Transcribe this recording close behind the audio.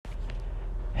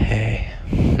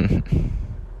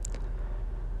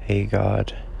Hey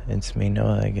God, it's me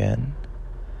Noah again.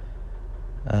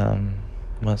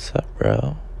 What's up,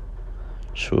 bro?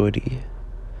 Shorty.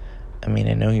 I mean,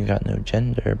 I know you got no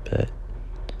gender, but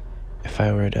if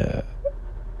I were to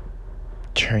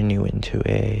turn you into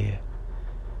a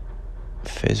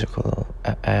physical,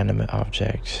 animate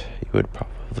object, you would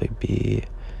probably be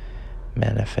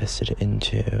manifested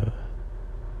into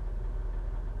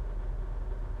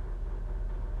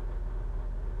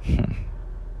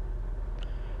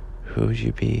who would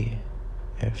you be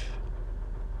if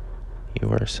you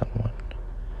were someone?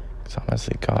 Because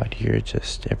honestly, God, you're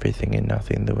just everything and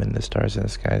nothing, the wind, the stars, and the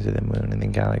skies, of the moon, and the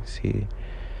galaxy.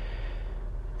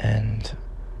 And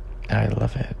I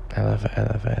love it. I love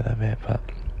it. But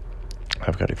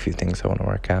I've got a few things I want to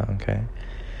work out, okay?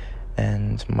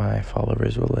 And my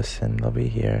followers will listen. They'll be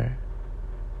here.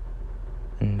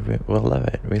 And we'll love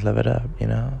it. We love it up, you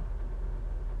know?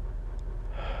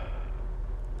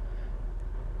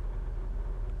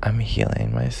 I'm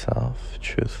healing myself,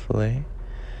 truthfully.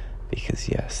 Because,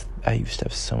 yes, I used to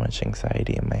have so much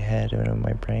anxiety in my head and in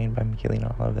my brain, but I'm healing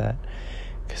all of that.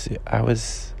 Because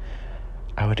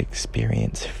I would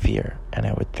experience fear, and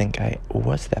I would think I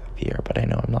was that fear, but I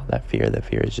know I'm not that fear. The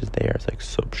fear is just there. It's like,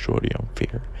 sup, shorty, I'm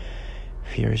fear.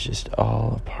 Fear is just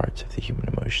all parts of the human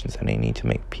emotions, and I need to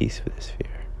make peace with this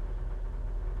fear.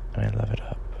 And I love it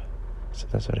up. So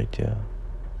that's what I do.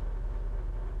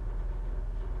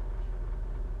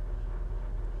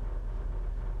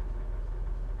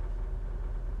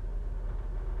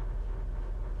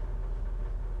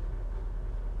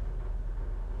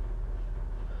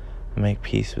 I make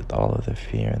peace with all of the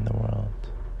fear in the world.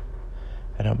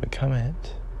 I don't become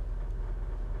it.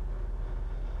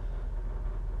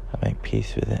 I make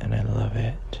peace with it, and I love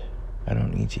it. I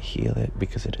don't need to heal it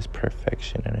because it is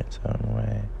perfection in its own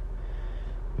way.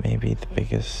 Maybe the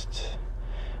biggest...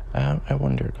 I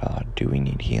wonder, God, do we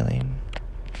need healing?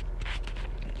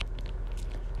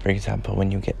 For example,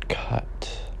 when you get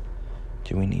cut,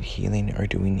 do we need healing, or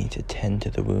do we need to tend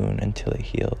to the wound until it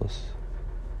heals?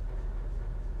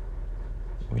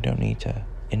 We don't need to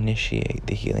initiate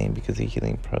the healing because the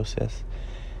healing process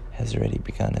has already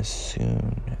begun as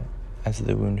soon as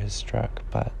the wound has struck,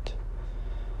 but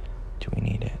do we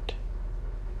need it?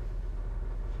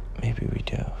 Maybe we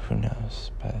do, who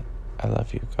knows, but I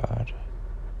love you, God.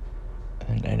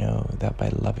 And I know that by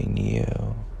loving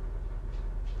you,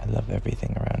 I love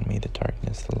everything around me, the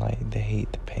darkness, the light, the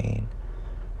hate, the pain,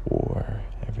 war,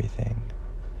 everything.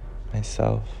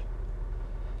 Myself.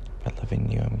 By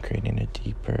loving you, I'm creating a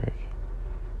deeper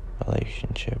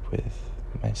relationship with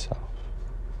myself.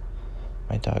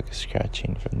 My dog is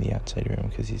scratching from the outside room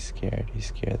because he's scared. He's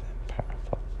scared that I'm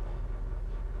powerful.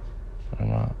 I'm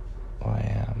not who I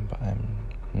am, but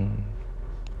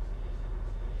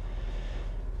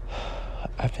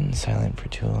I've been silent for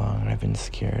too long. I've been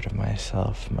scared of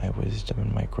myself, my wisdom,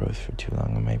 and my growth for too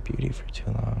long, and my beauty for too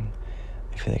long.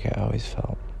 I feel like I always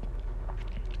felt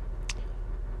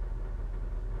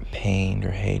pained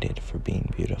or hated for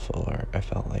being beautiful, or I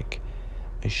felt like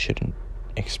I shouldn't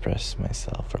express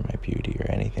myself or my beauty or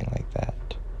anything like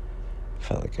that. I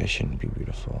felt like I shouldn't be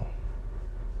beautiful.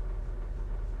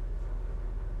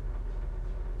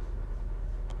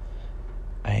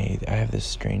 I have this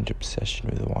strange obsession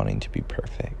with wanting to be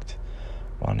perfect,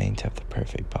 wanting to have the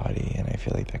perfect body, and I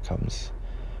feel like that comes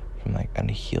from like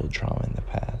unhealed trauma in the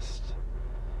past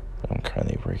that I'm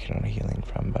currently working on healing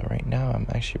from. But right now I'm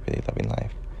actually really loving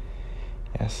life.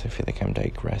 Yes, I feel like I'm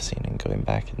digressing and going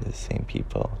back into the same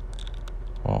people.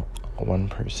 Well, one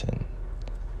person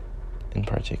in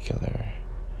particular.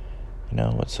 You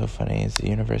know, what's so funny is the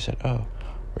universe said, oh,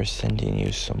 we're sending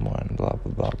you someone, blah,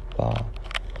 blah, blah, blah.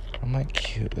 I'm like,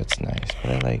 cute, that's nice.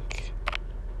 But I like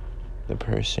the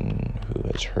person who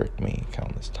has hurt me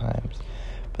countless times.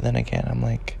 But then again, I'm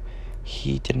like,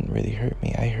 he didn't really hurt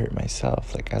me. I hurt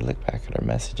myself. Like, I look back at our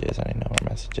messages, and I know our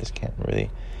messages can't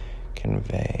really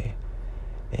convey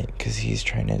it because he's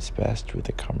trying his best with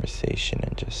the conversation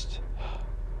and just...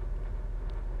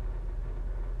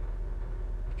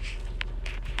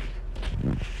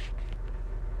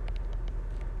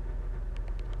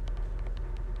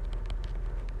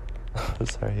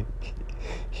 Sorry.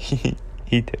 He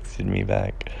texted me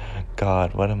back.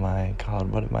 God, what am I?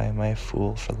 God, what am I? Am I a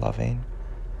fool for loving?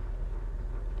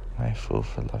 Am I a fool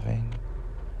for loving?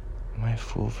 Am I a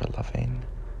fool for loving?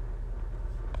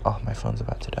 Oh, my phone's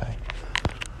about to die.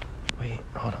 Wait,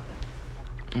 hold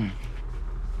on.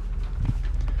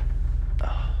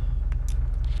 Oh.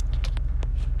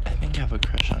 I think I have a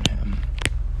crush on him.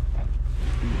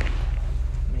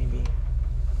 Maybe.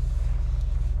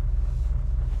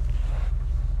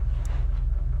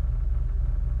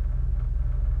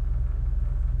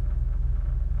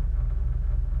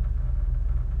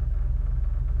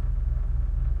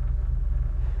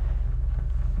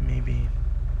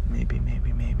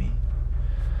 maybe.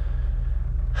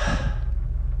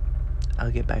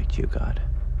 I'll get back to you, God.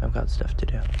 I've got stuff to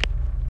do.